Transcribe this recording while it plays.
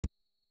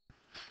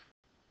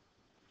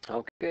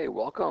Okay,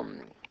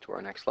 welcome to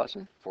our next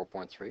lesson,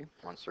 4.3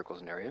 on circles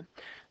and area.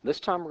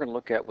 This time we're going to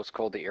look at what's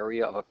called the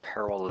area of a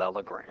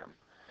parallelogram.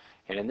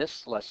 And in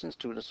this lesson,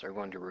 students are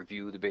going to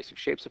review the basic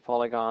shapes of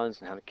polygons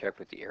and how to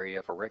calculate the area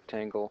of a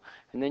rectangle.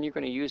 And then you're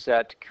going to use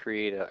that to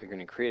create a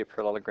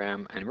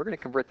parallelogram, and we're going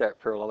to convert that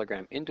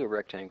parallelogram into a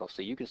rectangle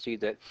so you can see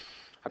that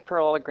a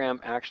parallelogram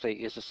actually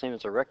is the same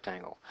as a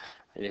rectangle.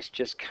 And it's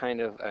just kind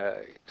of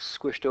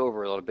squished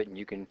over a little bit, and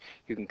you can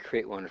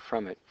create one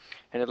from it.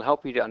 And it'll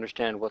help you to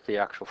understand what the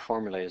actual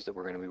formula is that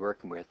we're going to be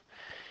working with.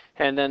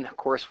 And then, of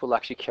course, we'll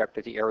actually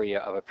calculate the area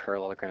of a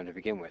parallelogram to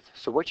begin with.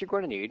 So what you're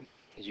going to need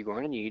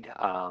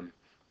is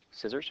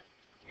scissors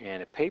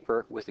and a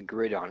paper with a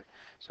grid on it.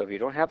 So if you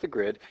don't have the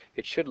grid,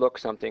 it should look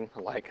something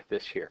like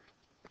this here.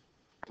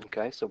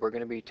 Okay, so we're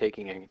going to be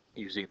taking and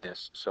using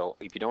this. So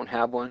if you don't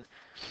have one,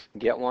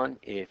 get one.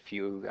 If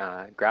you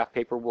graph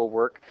paper will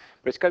work,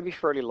 but it's got to be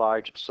fairly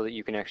large so that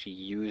you can actually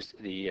use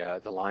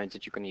the lines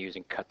that you're going to use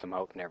and cut them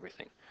out and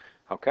everything.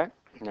 Okay.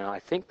 Now I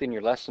think in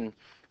your lesson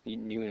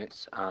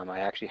units, I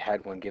actually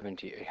had one given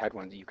to you. I had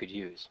one that you could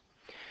use.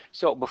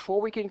 So before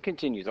we can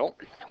continue, though,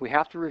 we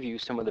have to review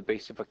some of the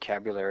basic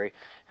vocabulary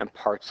and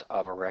parts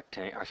of a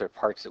rectangle, or sorry,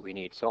 parts that we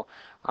need. So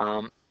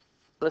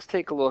let's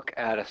take a look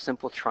at a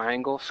simple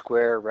triangle,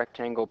 square,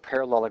 rectangle,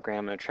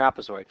 parallelogram, and a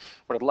trapezoid.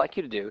 What I'd like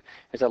you to do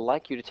is I'd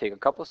like you to take a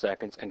couple of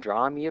seconds and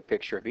draw me a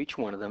picture of each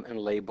one of them and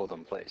label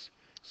them, please.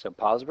 So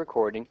pause the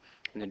recording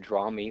and then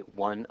draw me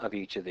one of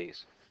each of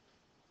these.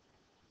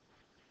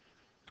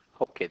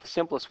 Okay, the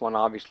simplest one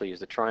obviously is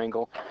the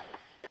triangle.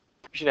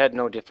 You should have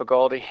no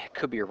difficulty. It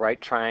could be a right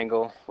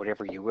triangle,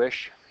 whatever you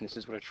wish. This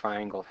is what a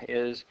triangle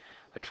is.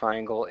 A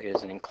triangle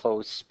is an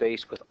enclosed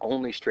space with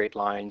only straight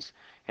lines,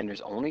 and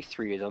there's only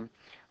 3 of them.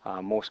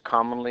 Most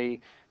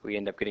commonly, we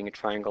end up getting a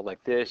triangle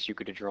like this. You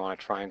could have drawn a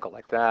triangle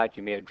like that.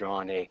 You may have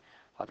drawn a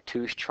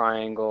obtuse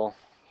triangle.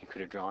 You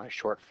could have drawn a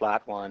short,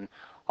 flat one.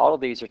 All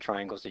of these are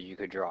triangles that you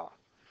could draw.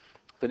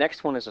 The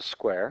next one is a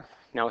square.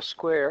 Now, a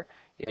square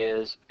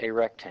is a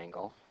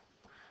rectangle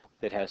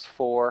that has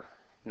 4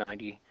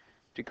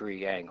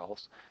 90-degree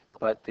angles.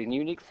 But the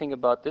unique thing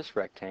about this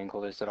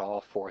rectangle is that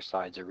all 4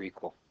 sides are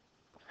equal.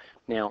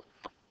 Now,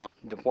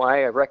 why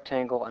a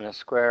rectangle and a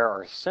square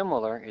are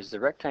similar is the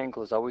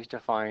rectangle is always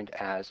defined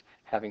as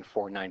having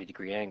 4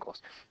 90-degree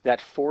angles.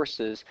 That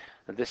forces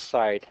this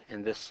side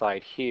and this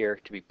side here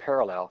to be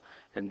parallel,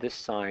 and this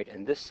side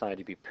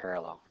to be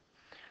parallel.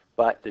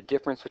 But the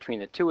difference between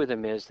the two of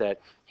them is that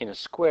in a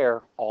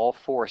square, all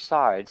 4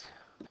 sides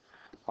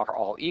are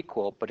all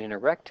equal, but in a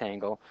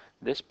rectangle,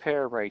 this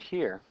pair right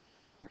here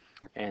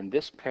and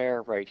this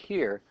pair right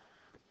here,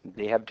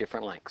 they have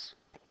different lengths.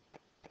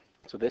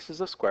 So this is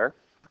a square,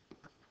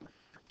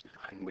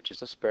 which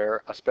is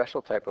a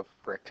special type of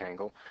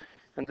rectangle,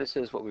 and this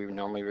is what we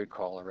normally would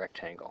call a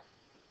rectangle.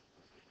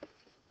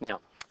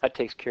 Now, that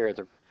takes care of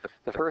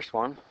the first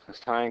one, this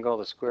triangle,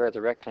 the square,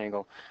 the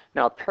rectangle.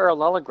 Now, a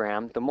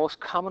parallelogram, the most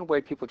common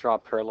way people draw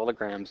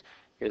parallelograms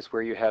is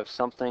where you have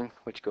something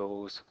which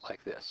goes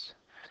like this.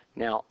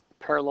 Now,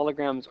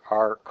 parallelograms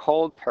are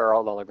called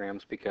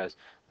parallelograms because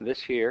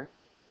this here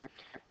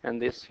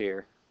and this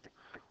here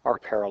are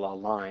parallel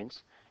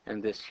lines,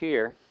 and this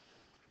here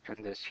and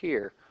this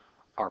here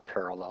are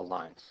parallel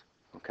lines.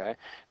 Okay.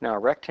 Now, a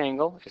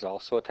rectangle is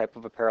also a type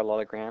of a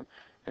parallelogram,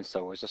 and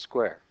so is a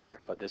square.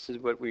 But this is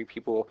what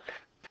people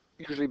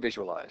usually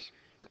visualize.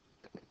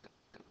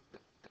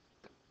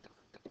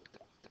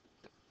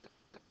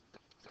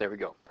 There we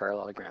go,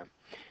 parallelogram.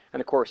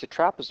 And of course, a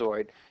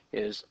trapezoid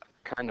is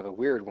kind of a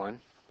weird one.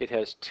 It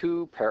has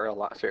 2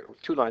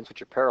 lines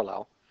which are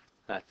parallel.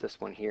 That's this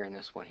one here and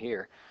this one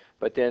here.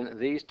 But then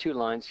these 2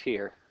 lines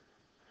here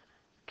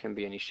can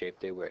be any shape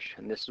they wish.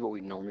 And this is what we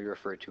normally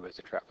refer to as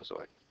a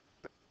trapezoid.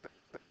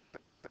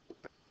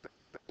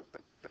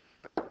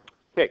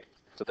 Okay,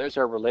 so there's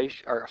our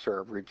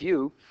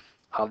review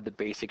of the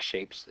basic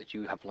shapes that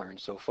you have learned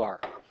so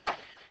far.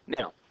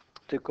 Now,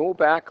 to go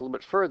back a little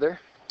bit further,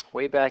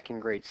 way back in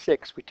grade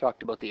 6, we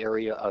talked about the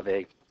area of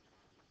a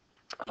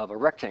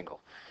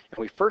rectangle. And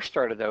we first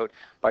started out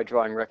by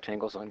drawing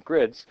rectangles on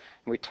grids,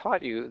 and we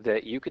taught you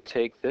that you could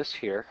take this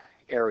here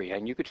area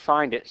and you could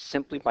find it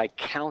simply by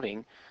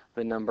counting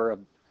the number of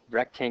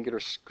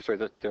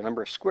the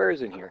number of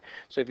squares in here.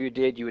 So if you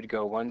did, you would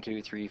go 1,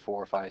 2, 3,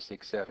 4, 5,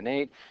 6, 7,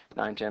 8,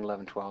 9, 10,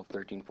 11, 12,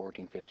 13,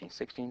 14, 15,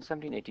 16,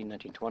 17, 18,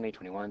 19, 20,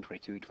 21,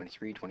 22,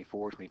 23,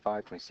 24,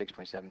 25, 26,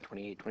 27,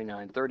 28,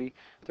 29, 30,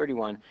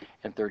 31,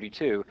 and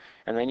 32.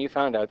 And then you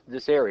found out that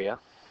this area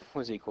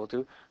was equal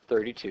to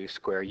 32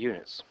 square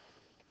units.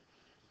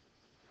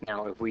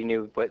 Now, if we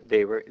knew what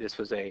they were, this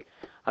was a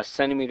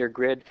centimeter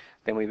grid,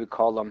 then we would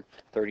call them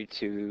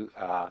 32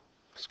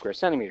 square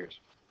centimeters.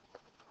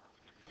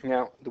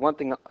 Now, the one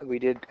thing we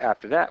did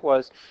after that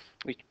was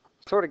we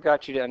sort of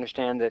got you to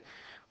understand that,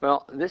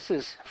 well, this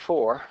is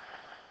 4,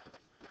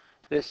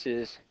 this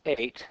is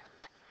 8,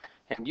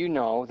 and you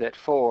know that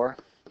 4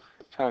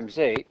 times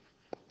 8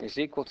 is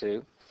equal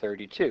to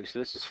 32. So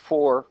this is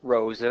 4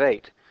 rows of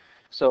 8.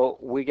 So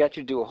we get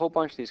you to do a whole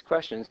bunch of these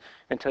questions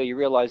until you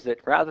realize that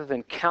rather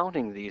than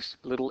counting these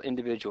little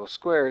individual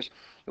squares,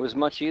 it was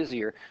much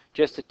easier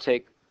just to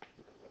take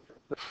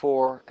the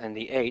 4 and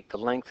the 8, the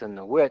length and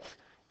the width,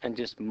 and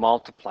just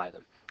multiply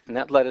them. And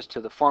that led us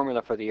to the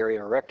formula for the area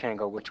of a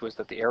rectangle, which was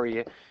that the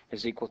area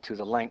is equal to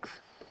the length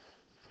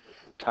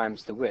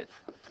times the width.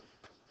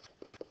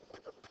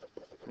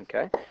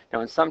 Okay.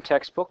 Now in some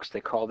textbooks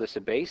they call this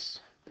a base,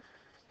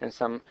 and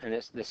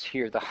it's this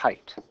here the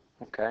height.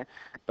 Okay.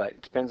 But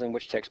it depends on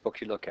which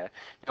textbook you look at.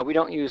 Now we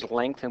don't use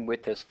length and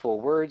width as full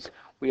words.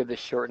 We have this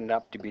shortened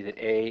up to be that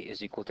A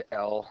is equal to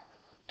L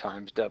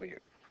times W.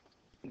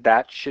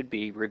 That should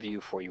be review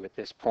for you at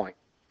this point.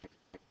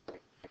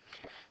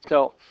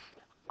 So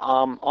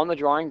on the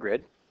drawing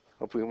grid,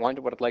 what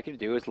I'd like you to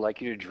do is I'd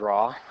like you to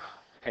draw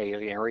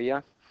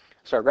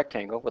a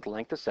rectangle with a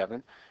length of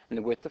 7 and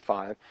the width of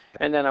 5,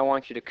 and then I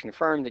want you to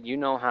confirm that you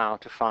know how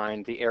to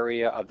find the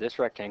area of this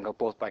rectangle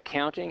both by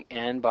counting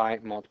and by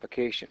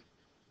multiplication.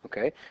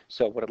 Okay,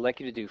 so what I'd like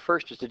you to do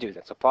first is to do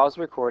that. So pause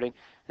the recording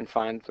and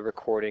find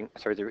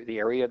the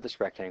area of this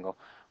rectangle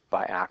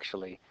by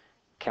actually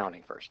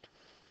counting first.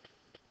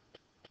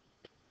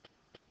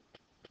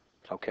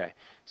 Okay,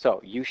 so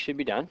you should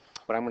be done.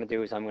 What I'm going to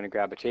do is I'm going to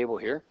grab a table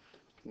here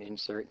and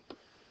insert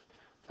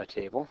a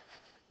table.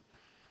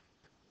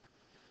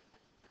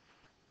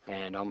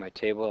 And on my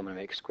table I'm going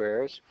to make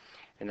squares,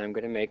 and I'm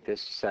going to make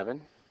this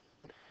 7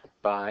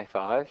 by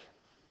 5.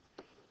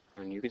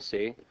 And you can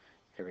see,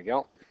 here we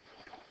go.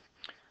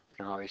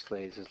 Now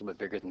obviously this is a little bit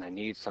bigger than I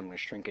need, so I'm going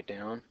to shrink it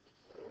down.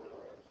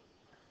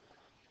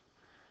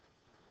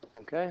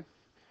 Okay,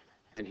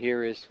 and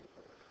here is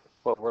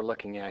what we're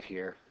looking at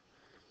here.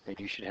 And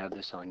you should have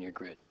this on your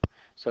grid.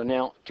 So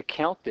now to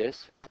count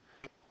this,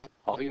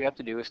 all you have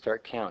to do is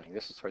start counting.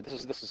 This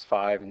is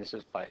 5 and this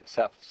is by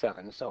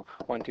 7. So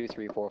 1, 2,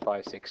 3, 4,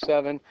 5, 6,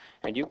 7,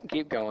 and you can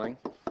keep going.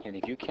 And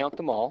if you count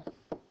them all,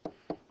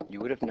 you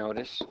would have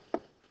noticed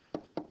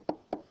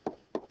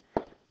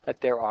that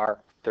there are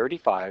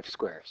 35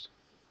 squares.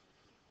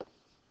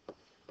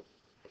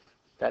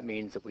 That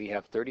means that we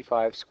have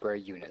 35 square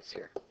units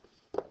here.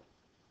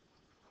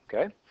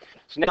 Okay?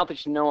 So now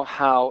that you know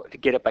how to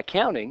get it by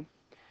counting,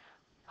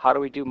 how do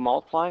we do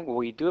multiplying? Well,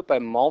 we do it by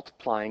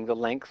multiplying the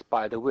length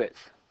by the width.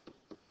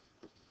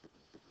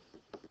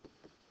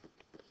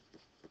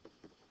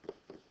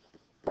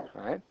 All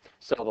right.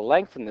 So the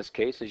length in this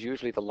case is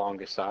usually the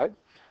longest side.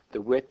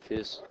 The width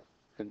is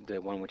the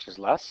one which is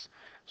less.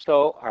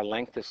 So our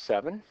length is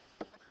 7,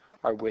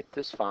 our width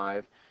is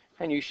 5,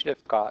 and you should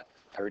have got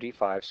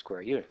 35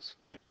 square units.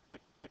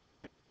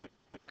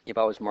 If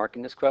I was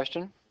marking this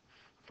question,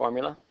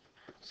 formula,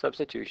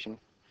 substitution,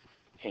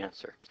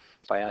 answer.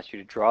 If I asked you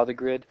to draw the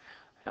grid,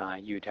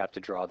 you'd have to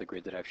draw the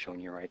grid that I've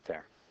shown you right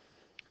there.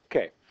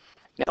 Okay,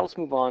 now let's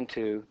move on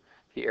to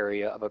the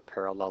area of a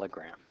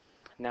parallelogram.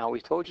 Now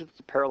we told you that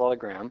the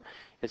parallelogram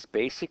is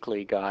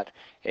basically got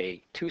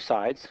two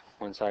sides,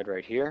 one side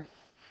right here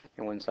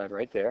and one side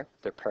right there.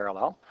 They're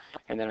parallel,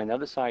 and then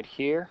another side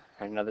here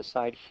and another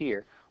side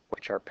here,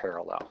 which are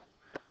parallel.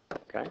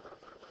 Okay.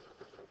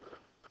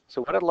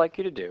 So what I'd like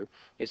you to do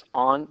is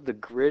on the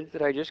grid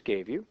that I just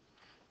gave you,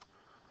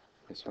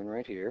 this one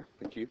right here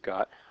that you've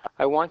got,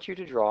 I want you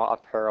to draw a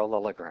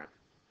parallelogram.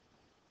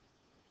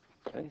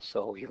 Okay,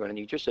 so you're going to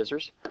need your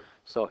scissors.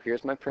 So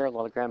here's my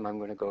parallelogram. I'm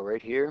going to go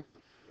right here.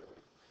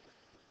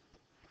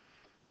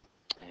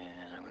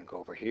 And I'm going to go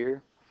over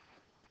here.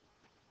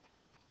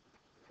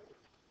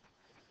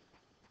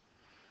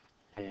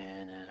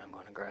 And then I'm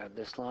going to grab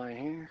this line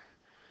here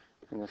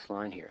and this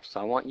line here. So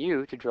I want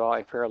you to draw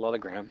a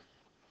parallelogram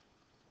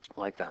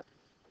like that.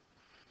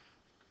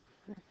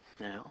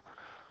 Now,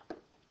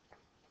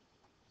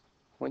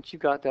 once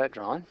you've got that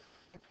drawn,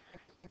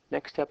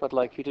 next step I'd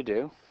like you to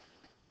do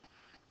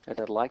is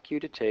I'd like you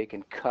to take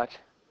and cut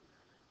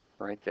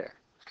right there,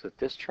 so that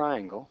this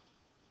triangle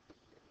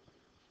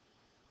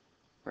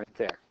right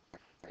there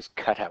is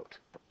cut out.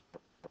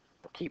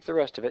 Keep the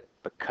rest of it,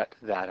 but cut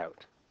that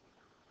out.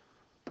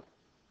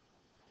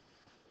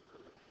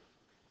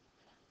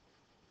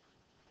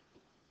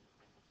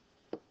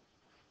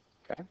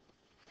 Okay?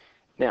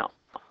 Now,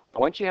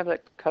 once you have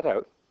that cut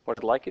out, what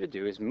I'd like you to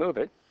do is move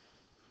it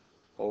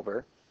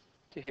over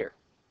to here.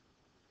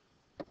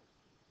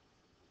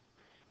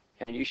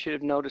 And you should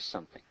have noticed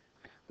something.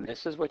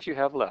 This is what you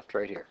have left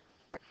right here.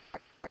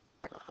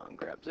 I'll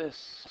grab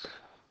this.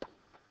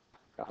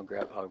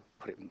 I'll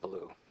put it in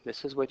blue.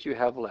 This is what you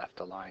have left.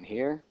 A line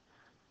here,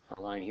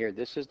 a line here.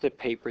 This is the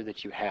paper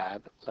that you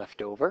have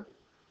left over.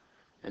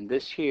 And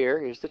this here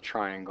is the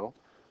triangle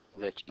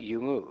that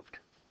you moved.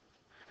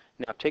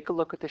 Now take a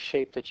look at the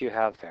shape that you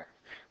have there.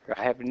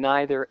 I have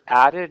neither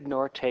added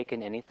nor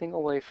taken anything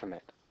away from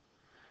it.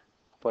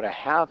 What I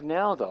have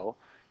now, though,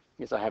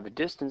 is I have a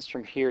distance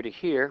from here to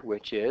here,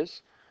 which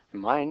is,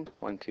 mine,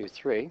 1, 2,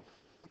 3.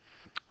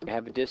 I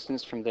have a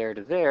distance from there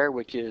to there,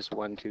 which is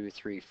 1, 2,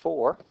 3,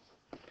 4.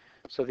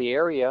 So the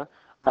area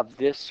of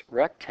this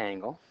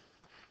rectangle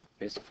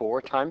is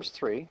 4 times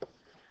 3.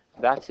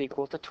 That's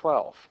equal to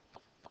 12.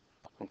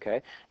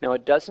 Okay? Now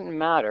it doesn't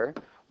matter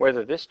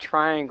whether this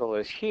triangle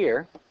is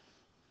here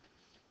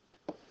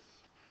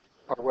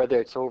or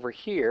whether it's over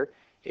here,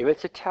 if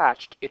it's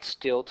attached, it's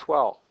still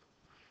 12.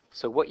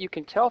 So what you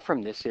can tell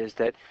from this is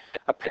that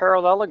a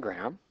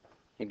parallelogram,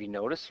 if you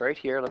notice right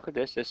here, look at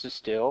this, this is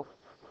still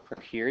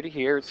from here to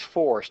here, it's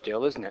 4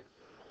 still, isn't it?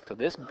 So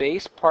this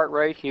base part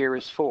right here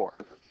is 4.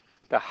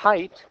 The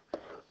height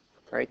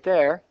right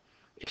there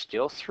is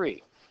still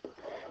 3.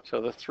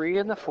 So the 3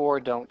 and the 4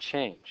 don't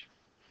change.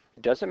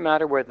 It doesn't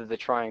matter whether the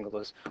triangle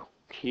is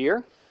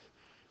here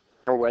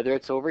or whether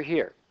it's over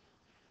here.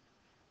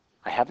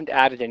 I haven't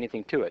added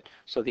anything to it.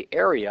 So the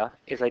area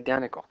is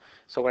identical.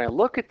 So when I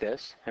look at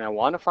this and I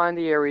want to find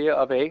the area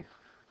of a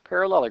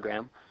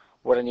parallelogram,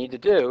 what I need to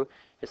do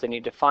is I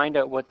need to find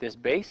out what this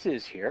base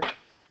is here,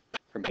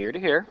 from here to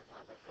here.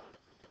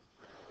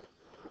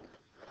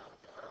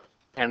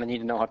 And I need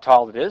to know how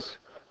tall it is,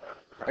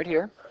 right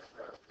here.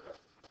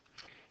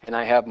 And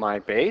I have my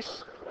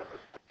base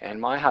and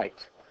my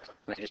height.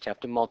 And I just have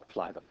to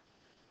multiply them.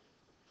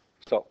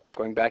 So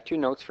going back to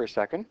your notes for a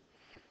second.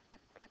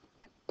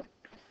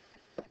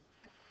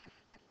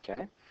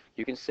 Okay,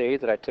 you can see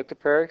that I took the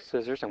pair of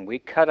scissors and we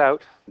cut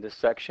out this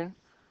section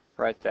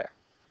right there.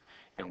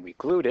 And we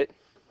glued it,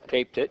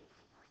 taped it,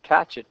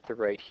 attached it to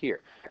right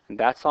here. And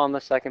that's on the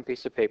second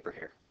piece of paper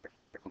here.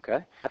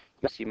 Okay,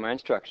 you see my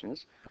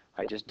instructions.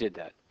 I just did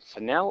that. So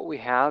now what we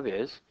have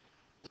is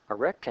a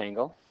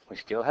rectangle,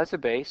 which still has a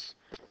base,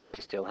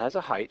 it still has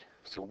a height.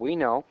 So we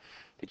know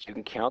that you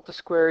can count the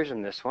squares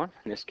in this one.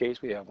 In this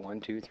case, we have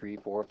 1, 2, 3,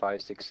 4,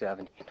 5, 6,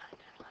 7, 8, 9, 10,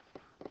 11.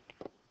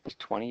 There's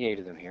 28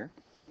 of them here.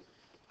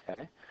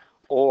 Okay.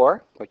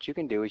 Or what you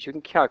can do is you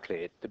can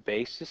calculate it. The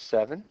base is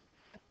 7,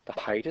 the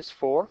height is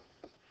 4,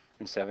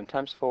 and 7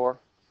 times 4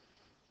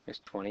 is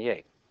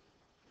 28.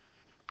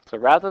 So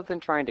rather than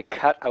trying to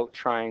cut out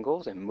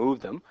triangles and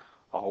move them,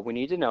 all we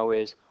need to know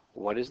is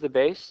what is the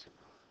base,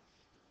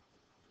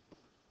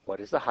 what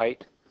is the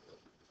height,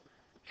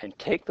 and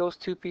take those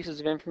two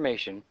pieces of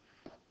information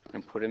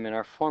and put them in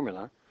our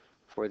formula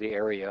for the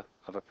area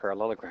of a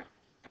parallelogram.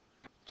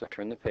 So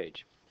turn the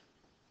page.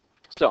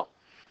 So,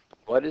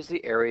 what is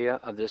the area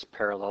of this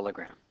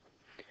parallelogram?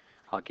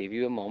 I'll give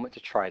you a moment to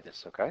try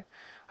this, okay?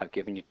 I've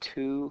given you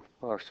two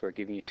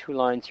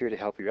lines here to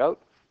help you out,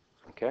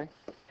 okay?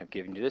 I've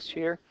given you this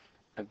here,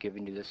 I've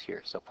given you this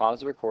here. So pause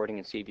the recording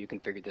and see if you can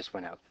figure this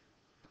one out.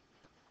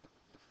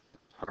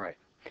 All right,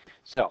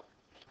 so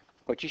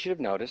what you should have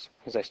noticed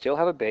is I still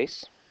have a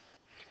base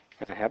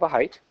and I have a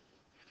height,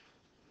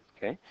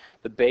 okay?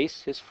 The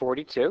base is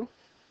 42.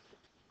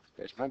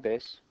 There's my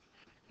base.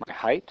 My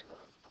height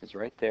is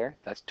right there.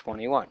 That's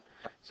 21.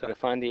 So to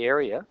find the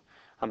area,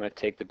 I'm going to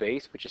take the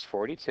base, which is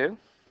 42,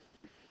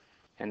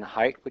 and the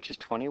height, which is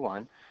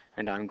 21,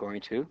 and I'm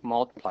going to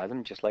multiply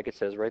them just like it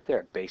says right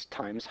there, base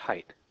times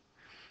height.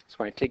 So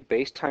when I take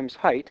base times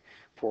height,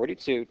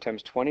 42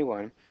 times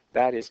 21,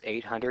 that is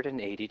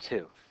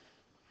 882.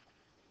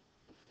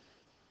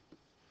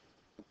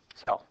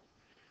 So,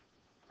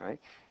 right,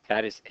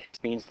 it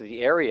means that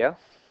the area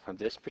of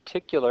this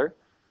particular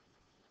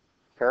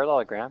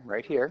parallelogram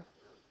right here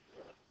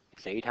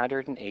is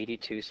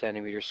 882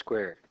 centimeters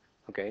squared.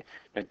 Okay,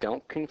 now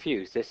don't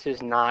confuse. This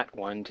is not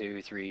 1,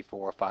 2, 3,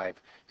 4,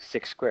 5,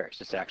 6 squares.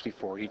 It's actually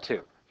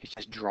 42. It's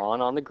just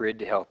drawn on the grid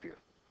to help you.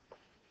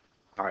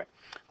 All right,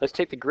 let's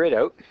take the grid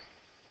out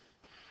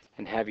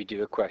and have you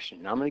do a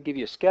question. Now I'm going to give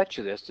you a sketch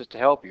of this just to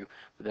help you,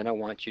 but then I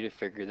want you to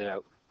figure that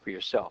out for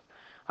yourself.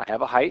 I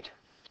have a height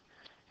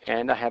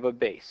and I have a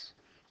base.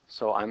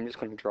 So I'm just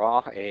going to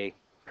draw a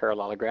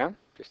parallelogram,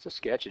 just a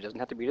sketch. It doesn't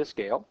have to be to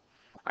scale.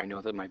 I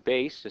know that my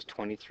base is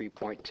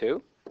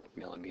 23.2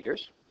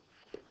 millimeters.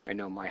 I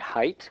know my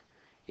height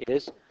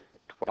is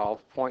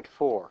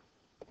 12.4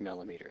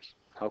 millimeters.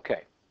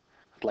 Okay,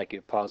 I'd like you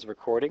to pause the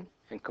recording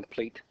and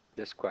complete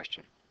this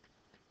question.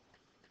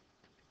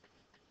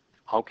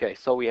 Okay,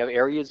 so we have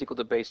area is equal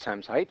to base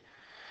times height.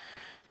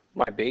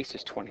 My base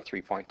is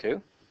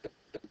 23.2.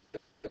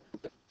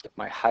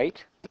 My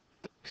height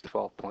is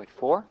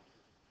 12.4.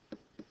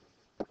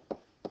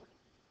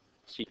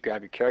 So you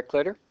grab your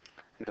calculator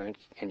and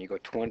you go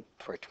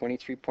for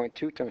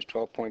 23.2 times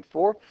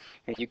 12.4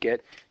 and you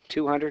get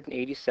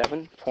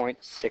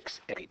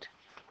 287.68.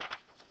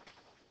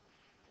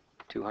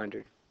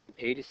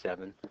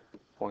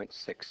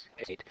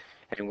 287.68.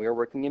 And we are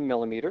working in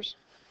millimeters.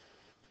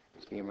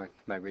 So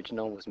my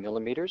original was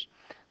millimeters.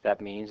 That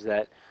means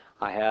that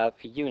I have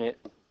a unit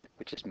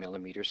which is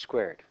millimeters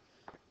squared.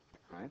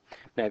 All right.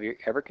 Now if you're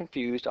ever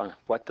confused on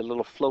what the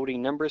little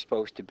floating number is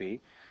supposed to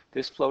be,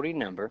 this floating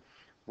number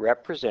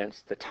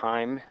represents the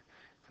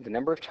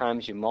number of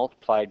times you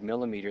multiplied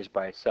millimeters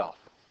by itself.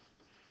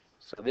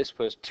 So this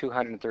was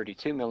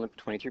 23.2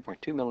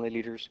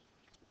 milliliters,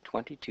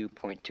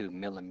 22.2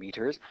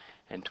 millimeters,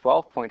 and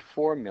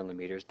 12.4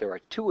 millimeters. There are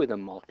two of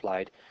them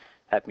multiplied.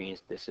 That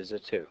means this is a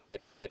 2.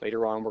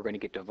 Later on, we're going to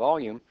get to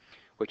volume,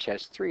 which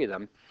has 3 of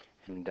them,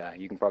 and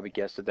you can probably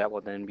guess that that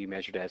will then be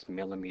measured as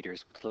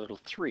millimeters with a little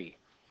 3.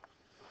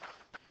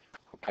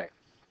 Okay.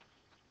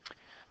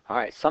 All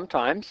right,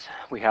 sometimes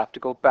we have to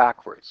go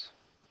backwards.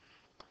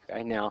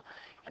 Okay, now,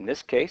 In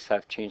this case,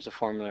 I've changed the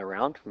formula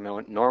around.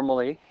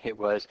 Normally, it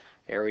was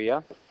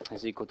area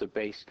is equal to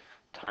base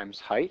times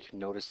height.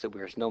 Notice that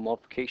there's no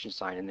multiplication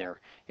sign in there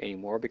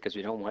anymore because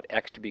we don't want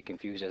x to be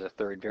confused as a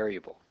third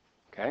variable.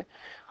 Okay?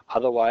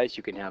 Otherwise,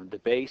 you can have the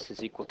base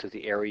is equal to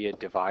the area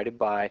divided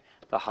by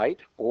the height,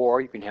 or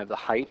you can have the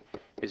height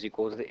is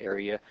equal to the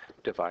area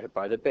divided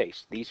by the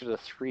base. These are the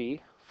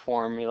three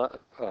formula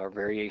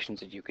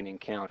variations that you can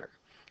encounter,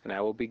 and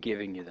I will be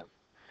giving you them.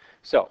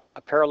 So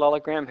a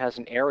parallelogram has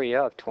an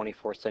area of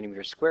 24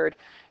 centimeters squared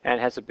and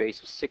has a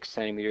base of 6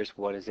 centimeters.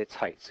 What is its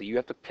height? So you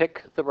have to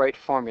pick the right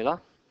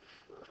formula,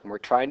 and we're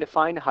trying to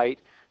find height,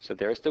 so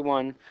there's the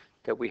one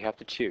that we have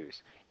to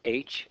choose.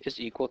 H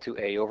is equal to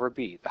A over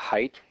B. The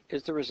height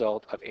is the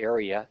result of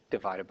area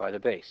divided by the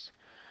base.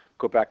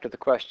 Go back to the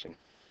question,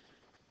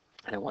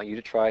 and I want you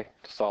to try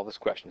to solve this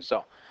question.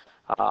 So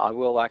I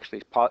will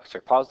actually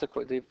pause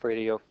the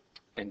video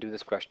and do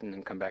this question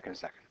and come back in a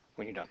second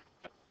when you're done.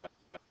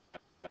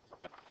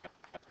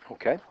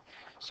 Okay,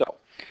 so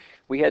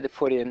we had to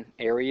put in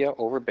area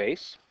over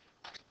base.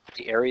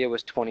 The area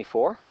was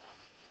 24. It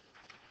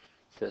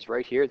says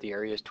right here the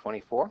area is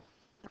 24,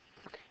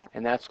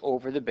 and that's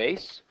over the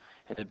base.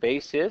 And the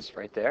base is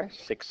right there,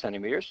 6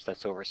 centimeters.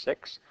 That's over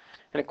 6.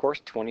 And of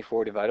course,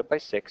 24 divided by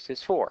 6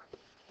 is 4.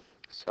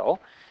 So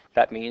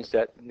that means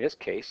that in this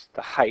case,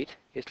 the height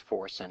is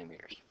 4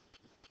 centimeters.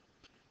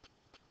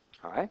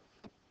 All right.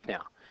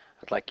 Now,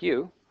 I'd like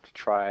you to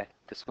try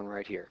this one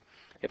right here.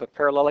 If a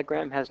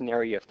parallelogram has an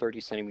area of 30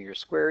 centimeters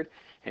squared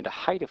and a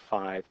height of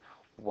 5,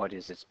 what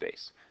is its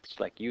base? I'd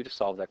like you to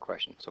solve that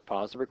question. So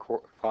pause the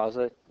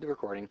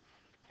recording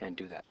and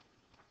do that.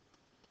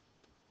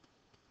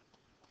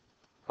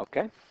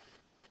 Okay.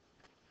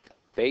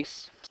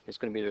 Base is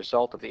going to be the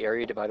result of the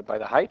area divided by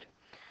the height.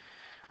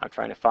 I'm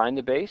trying to find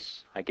the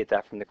base. I get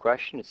that from the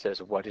question. It says,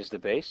 what is the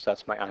base?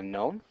 That's my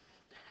unknown.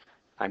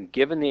 I'm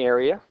given the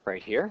area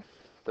right here,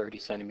 30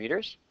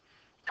 centimeters.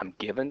 I'm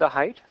given the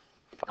height,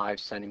 5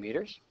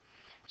 centimeters.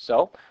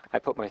 So I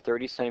put my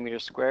 30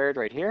 centimeters squared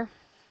right here,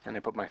 and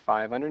I put my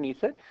 5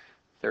 underneath it.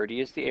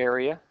 30 is the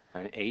area,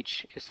 and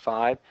h is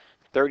 5.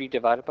 30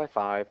 divided by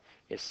 5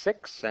 is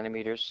 6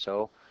 centimeters,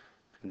 so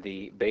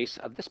the base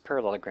of this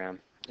parallelogram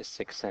is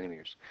 6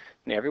 centimeters.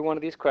 Now every one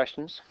of these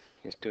questions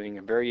is doing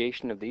a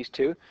variation of these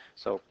two,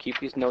 so keep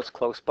these notes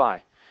close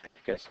by,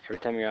 because every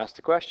time you're asked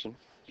a question,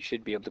 you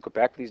should be able to go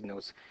back to these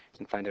notes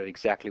and find out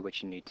exactly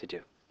what you need to do.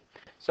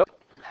 So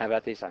have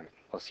at the assignment.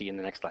 We'll see you in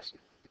the next lesson.